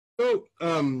So,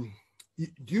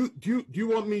 do you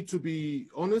want me to be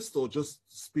honest or just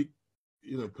speak,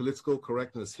 political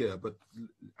correctness here? But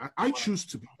I choose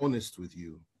to be honest with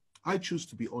you. I choose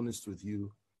to be honest with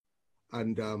you,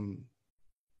 and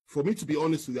for me to be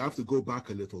honest with you, I have to go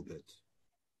back a little bit.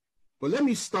 But let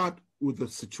me start with the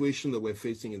situation that we're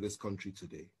facing in this country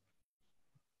today.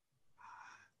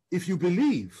 If you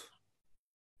believe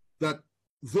that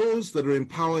those that are in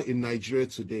power in Nigeria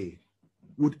today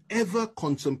would ever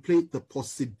contemplate the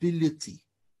possibility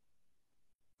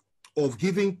of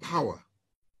giving power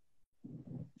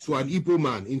to an Igbo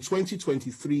man in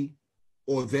 2023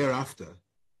 or thereafter,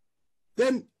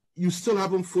 then you still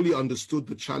haven't fully understood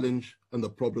the challenge and the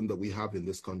problem that we have in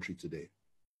this country today.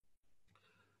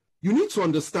 You need to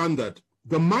understand that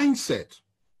the mindset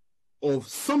of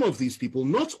some of these people,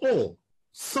 not all,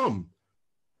 some,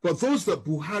 but those that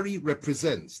Buhari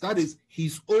represents, that is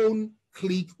his own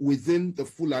clique within the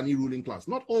Fulani ruling class,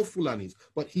 not all Fulanis,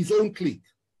 but his own clique,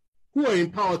 who are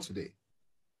in power today.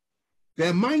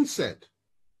 Their mindset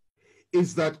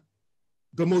is that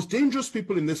the most dangerous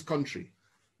people in this country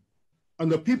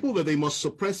and the people that they must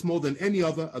suppress more than any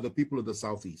other are the people of the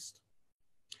Southeast.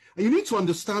 And you need to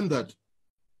understand that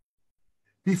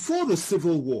before the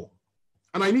Civil War,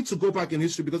 and I need to go back in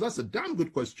history because that's a damn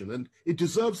good question and it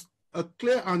deserves a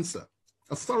clear answer,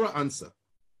 a thorough answer.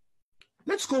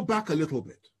 Let's go back a little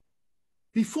bit.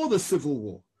 Before the Civil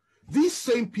War, these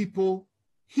same people,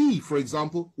 he, for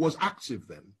example, was active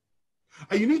then.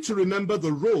 And you need to remember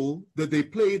the role that they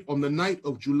played on the night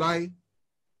of July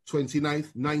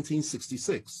 29th,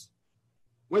 1966,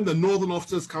 when the Northern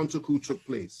Officers counter coup took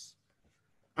place.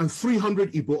 And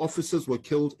 300 Igbo officers were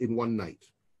killed in one night,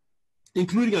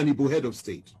 including an Igbo head of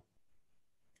state.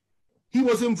 He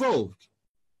was involved.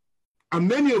 And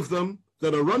many of them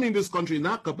that are running this country in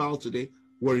that cabal today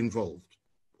were involved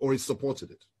or supported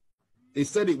it. They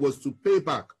said it was to pay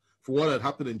back for what had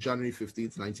happened in January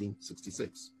 15th,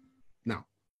 1966. Now,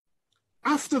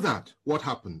 after that, what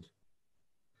happened?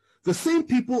 The same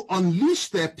people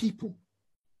unleashed their people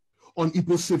on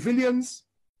Igbo civilians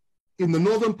in the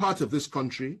northern part of this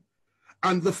country,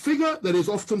 and the figure that is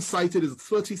often cited is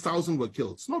 30,000 were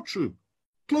killed. It's not true.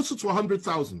 Closer to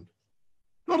 100,000.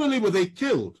 Not only were they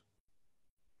killed,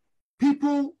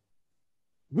 people,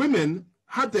 women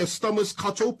had their stomachs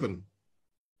cut open,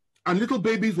 and little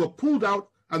babies were pulled out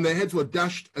and their heads were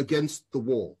dashed against the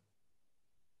wall.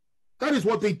 That is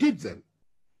what they did then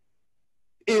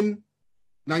in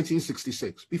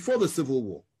 1966, before the Civil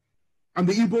War. And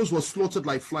the Igbos were slaughtered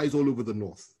like flies all over the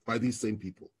north by these same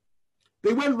people.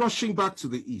 They went rushing back to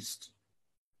the east,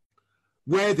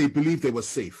 where they believed they were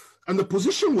safe. And the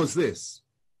position was this.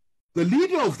 The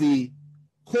leader of the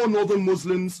core northern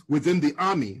Muslims within the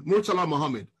army, Murtala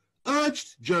Muhammad,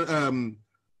 urged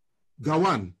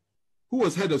Gawan, who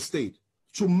was head of state,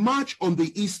 to march on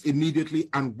the east immediately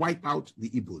and wipe out the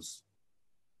Igbos.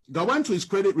 Gawan, to his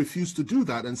credit, refused to do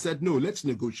that and said, no, let's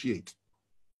negotiate.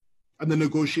 And the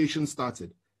negotiation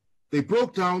started. They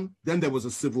broke down, then there was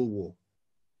a civil war.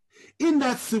 In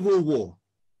that civil war,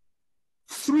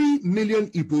 3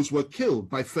 million Igbos were killed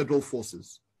by federal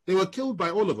forces. They were killed by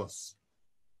all of us.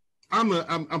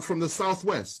 I'm from the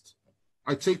Southwest.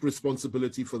 I take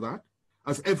responsibility for that,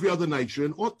 as every other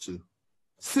Nigerian ought to.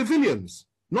 Civilians,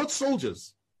 not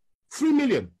soldiers. 3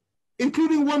 million,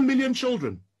 including 1 million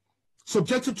children,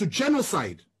 subjected to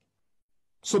genocide,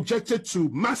 subjected to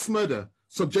mass murder,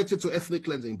 subjected to ethnic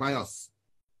cleansing by us.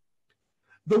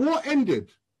 The war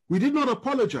ended. We did not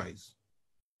apologize.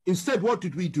 Instead, what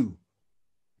did we do?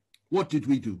 What did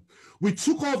we do? We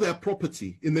took all their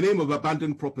property in the name of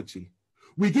abandoned property.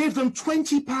 We gave them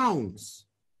 £20,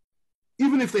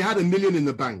 even if they had $1 million in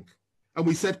the bank. And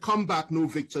we said, come back, no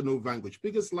victor, no vanquished.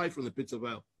 Biggest lie from the pit of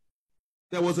hell.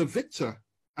 There was a victor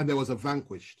and there was a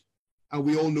vanquished. And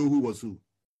we all know who was who.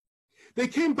 They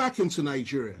came back into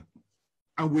Nigeria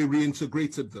and we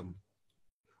reintegrated them.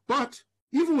 But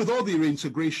even with all the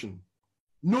reintegration,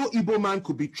 no Igbo man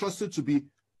could be trusted to be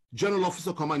General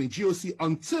Officer Commanding GOC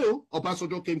until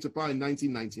Obasanjo came to power in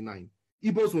 1999.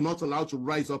 Igbos were not allowed to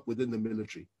rise up within the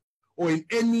military or in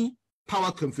any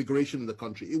power configuration in the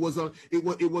country. It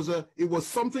was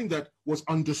something that was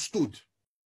understood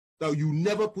that you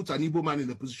never put an Igbo man in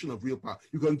a position of real power.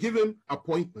 You can give him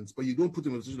appointments, but you don't put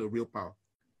him in a position of real power.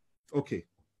 Okay.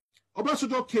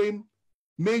 Obasanjo came,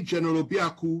 made General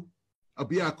Abiaku,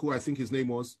 I think his name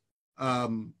was,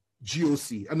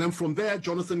 GOC. And then from there,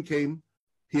 Jonathan came,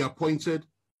 he appointed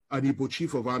an Igbo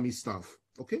chief of army staff.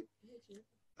 Okay?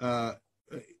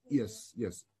 Yes.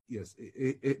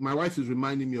 My wife is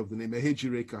reminding me of the name,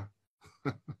 Ehejireka.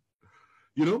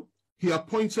 You know, he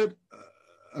appointed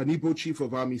an Igbo chief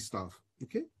of army staff.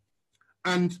 Okay?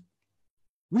 And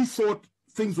we thought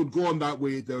things would go on that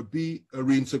way. There would be a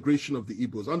reintegration of the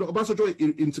Igbos. And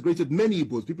Obasanjo integrated many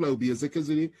Igbos. People like Obi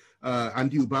Ezekwesili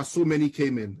and Uba, so many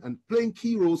came in and playing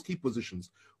key roles, key positions.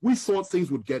 We thought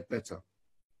things would get better.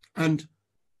 And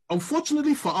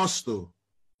unfortunately for us, though,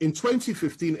 in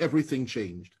 2015, everything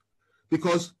changed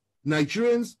because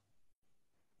Nigerians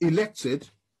elected,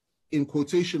 in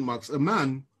quotation marks, a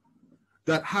man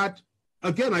that had,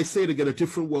 again, I say it again, a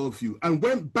different worldview and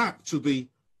went back to the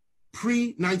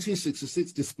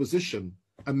pre-1966 disposition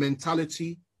and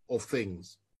mentality of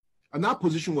things. And that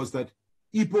position was that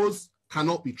Igbos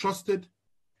cannot be trusted.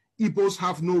 Igbos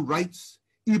have no rights.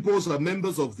 Igbos are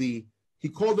members of the, he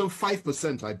called them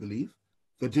 5%, I believe,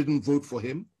 that didn't vote for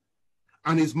him.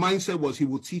 And his mindset was he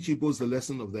will teach Igbos the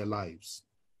lesson of their lives.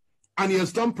 And he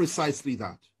has done precisely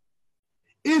that.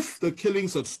 If the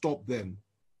killings had stopped then,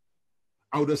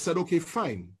 I would have said, okay,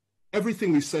 fine.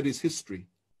 Everything we said is history.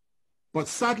 But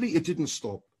sadly, it didn't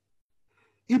stop.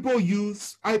 Igbo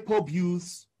youths, IPOB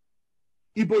youths,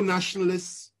 Igbo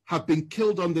nationalists have been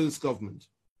killed under this government.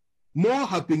 More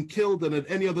have been killed than at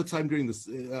any other time during this,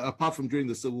 apart from during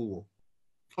the Civil War,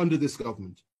 under this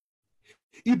government.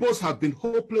 Igbos have been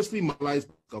hopelessly marginalized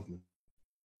by the government.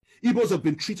 Igbos have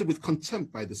been treated with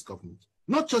contempt by this government.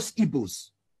 Not just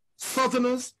Igbos,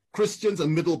 Southerners, Christians,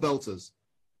 and Middle Belters.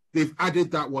 They've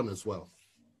added that one as well.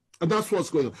 And that's what's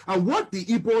going on. And what the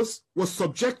Igbos were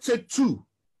subjected to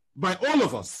by all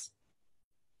of us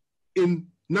in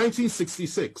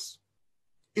 1966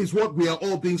 is what we are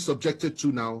all being subjected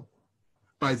to now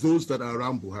by those that are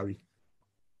around Buhari.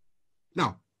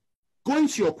 Now, going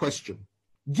to your question,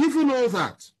 given all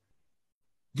that,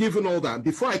 and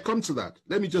before I come to that,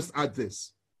 let me just add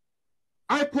this.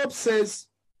 IPOB says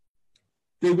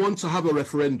they want to have a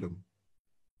referendum.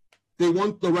 They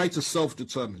want the right to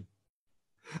self-determine.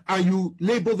 And you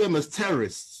label them as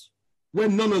terrorists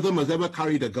when none of them has ever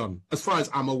carried a gun, as far as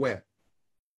I'm aware.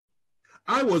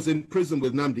 I was in prison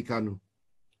with Nnamdi Kanu.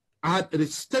 I had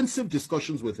extensive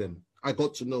discussions with him. I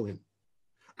got to know him.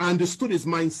 I understood his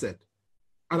mindset,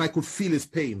 and I could feel his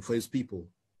pain for his people.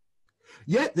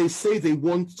 Yet they say they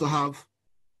want to have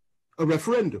a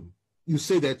referendum. You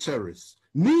say they're terrorists.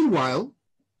 Meanwhile,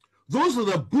 those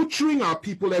that are butchering our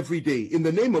people every day in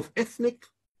the name of ethnic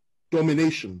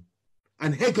domination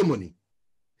and hegemony,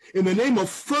 in the name of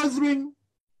furthering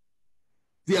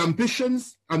the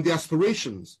ambitions and the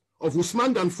aspirations of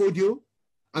Usman Dan Fodio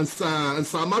and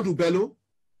Ahmadu Bello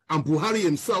and Buhari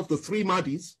himself, the three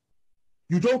Mahdis,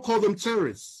 you don't call them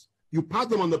terrorists. You pat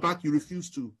them on the back, you refuse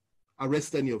to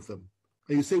arrest any of them.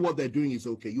 And you say what they're doing is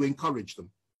okay. You encourage them,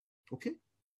 okay?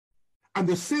 And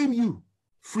the same you,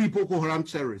 free Boko Haram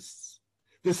terrorists,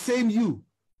 the same you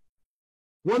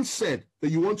once said that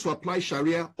you want to apply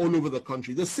Sharia all over the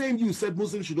country. The same you said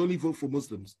Muslims should only vote for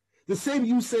Muslims. The same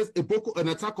you says an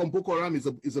attack on Boko Haram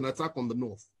is an attack on the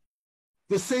North.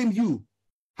 The same you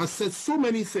has said so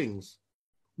many things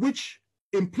which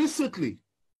implicitly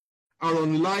are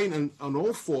on line and on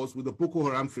all fours with the Boko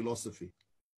Haram philosophy.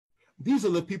 These are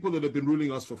the people that have been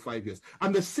ruling us for 5 years.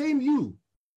 And the same you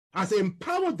has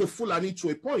empowered the Fulani to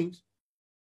a point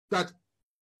that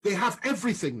they have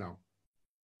everything now.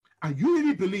 And you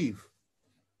really believe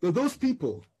that those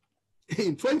people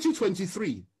in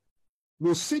 2023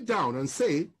 will sit down and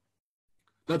say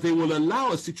that they will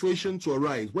allow a situation to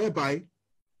arise whereby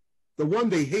the one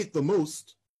they hate the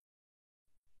most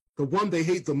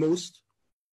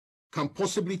can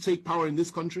possibly take power in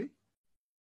this country?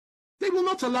 They will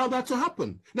not allow that to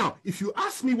happen. Now, if you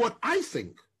ask me what I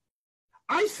think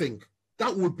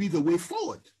that would be the way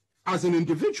forward as an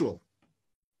individual.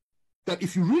 That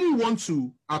if you really want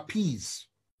to appease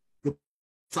the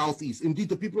Southeast, indeed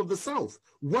the people of the South,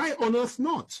 why on earth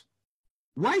not?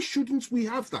 Why shouldn't we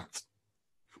have that?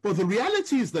 But the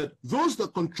reality is that those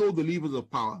that control the levers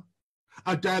of power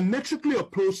are diametrically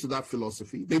opposed to that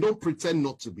philosophy. They don't pretend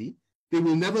not to be. They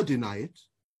will never deny it.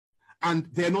 And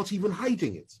they're not even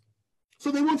hiding it. So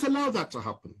they won't allow that to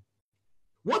happen.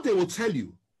 What they will tell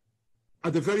you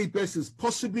at the very best is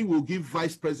possibly we'll give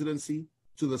vice presidency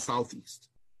to the Southeast.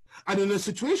 And in a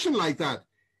situation like that,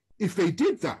 if they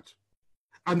did that,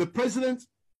 and the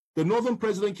northern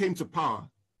president came to power,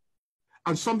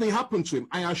 and something happened to him,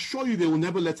 I assure you they will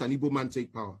never let an Igbo man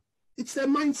take power. It's their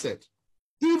mindset.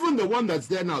 Even the one that's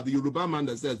there now, the Yoruba man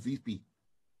that's there as VP.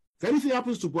 If anything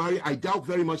happens to Buhari, I doubt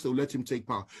very much they'll let him take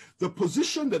power. The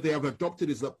position that they have adopted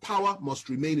is that power must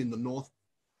remain in the North,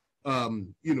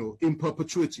 in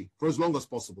perpetuity for as long as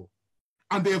possible.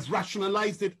 And they have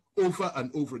rationalized it over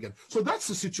and over again. So that's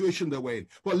the situation that we're in.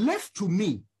 But left to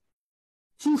me,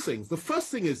 two things. The first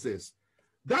thing is this.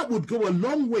 That would go a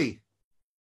long way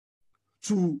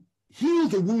to heal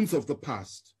the wounds of the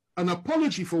past, an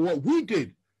apology for what we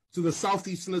did to the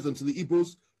Southeasterners and to the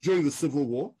Igbos during the Civil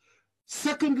War.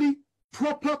 Secondly,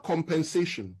 proper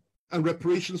compensation and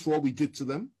reparations for what we did to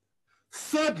them.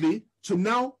 Thirdly, to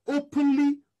now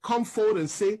openly come forward and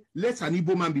say, let an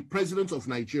Igbo man be president of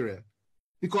Nigeria,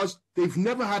 because they've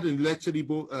never had an elected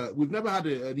Igbo, we've never had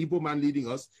an Igbo man leading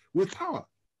us with power.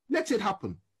 Let it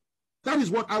happen. That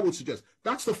is what I would suggest.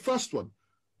 That's the first one.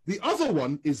 The other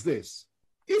one is this.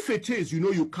 If it is,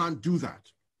 you can't do that.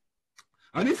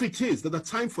 And if it is that the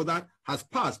time for that has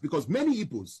passed, because many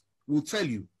Igbos will tell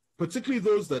you, particularly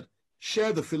those that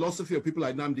share the philosophy of people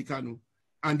like Nnamdi Kanu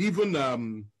and even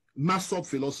Masop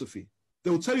philosophy, they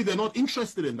will tell you they're not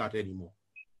interested in that anymore.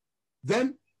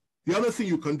 Then the other thing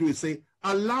you can do is say,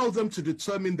 allow them to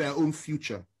determine their own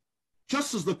future,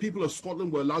 just as the people of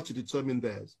Scotland were allowed to determine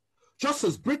theirs, just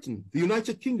as Britain, the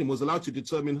United Kingdom, was allowed to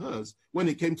determine hers when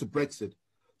it came to Brexit,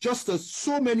 just as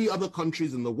so many other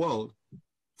countries in the world,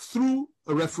 through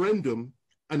a referendum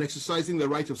and exercising the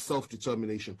right of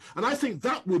self-determination. And I think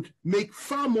that would make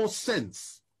far more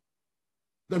sense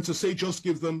than to say just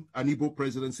give them an Igbo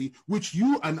presidency, which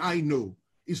you and I know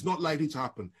is not likely to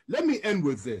happen. Let me end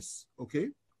with this, okay?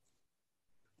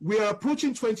 We are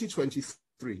approaching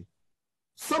 2023.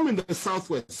 Some in the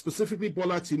Southwest, specifically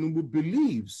Bola Tinubu,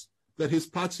 believes that his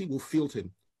party will field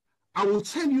him. I will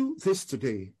tell you this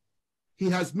today. He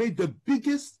has made the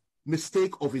biggest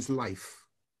mistake of his life.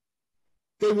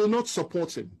 They will not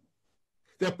support him.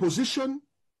 Their position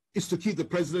is to keep the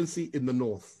presidency in the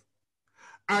North.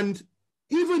 And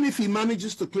even if he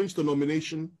manages to clinch the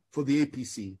nomination for the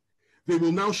APC, they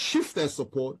will now shift their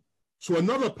support to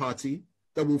another party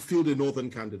that will field a Northern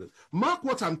candidate. Mark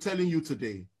what I'm telling you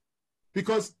today,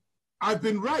 because I've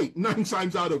been right 9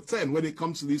 times out of 10 when it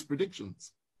comes to these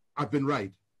predictions. I've been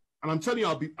right. And I'm telling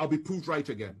you, I'll be proved right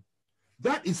again.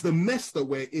 That is the mess that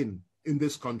we're in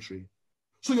this country.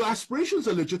 So your aspirations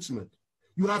are legitimate.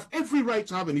 You have every right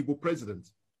to have an Igbo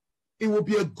president. It will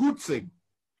be a good thing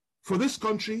for this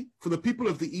country, for the people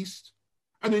of the East,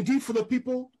 and indeed for the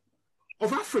people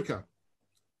of Africa.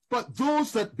 But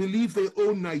those that believe they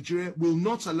own Nigeria will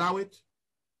not allow it,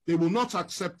 they will not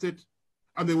accept it,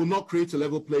 and they will not create a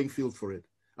level playing field for it.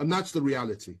 And that's the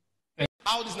reality.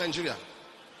 How old is Nigeria?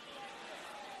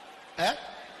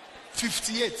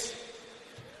 58.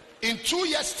 In 2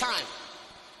 years' time,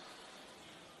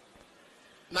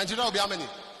 Nigeria will be how many?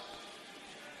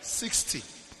 60.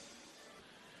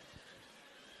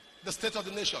 The state of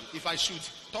the nation, if I should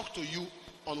talk to you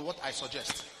on what I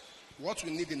suggest, what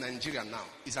we need in Nigeria now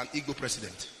is an Igbo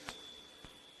president.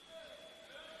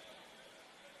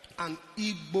 An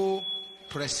Igbo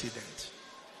president.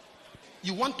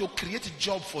 You want to create a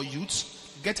job for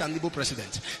youths? Get an Igbo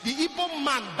president. The Igbo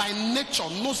man by nature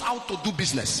knows how to do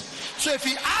business. So if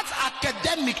he adds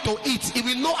academic to it, he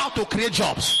will know how to create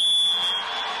jobs.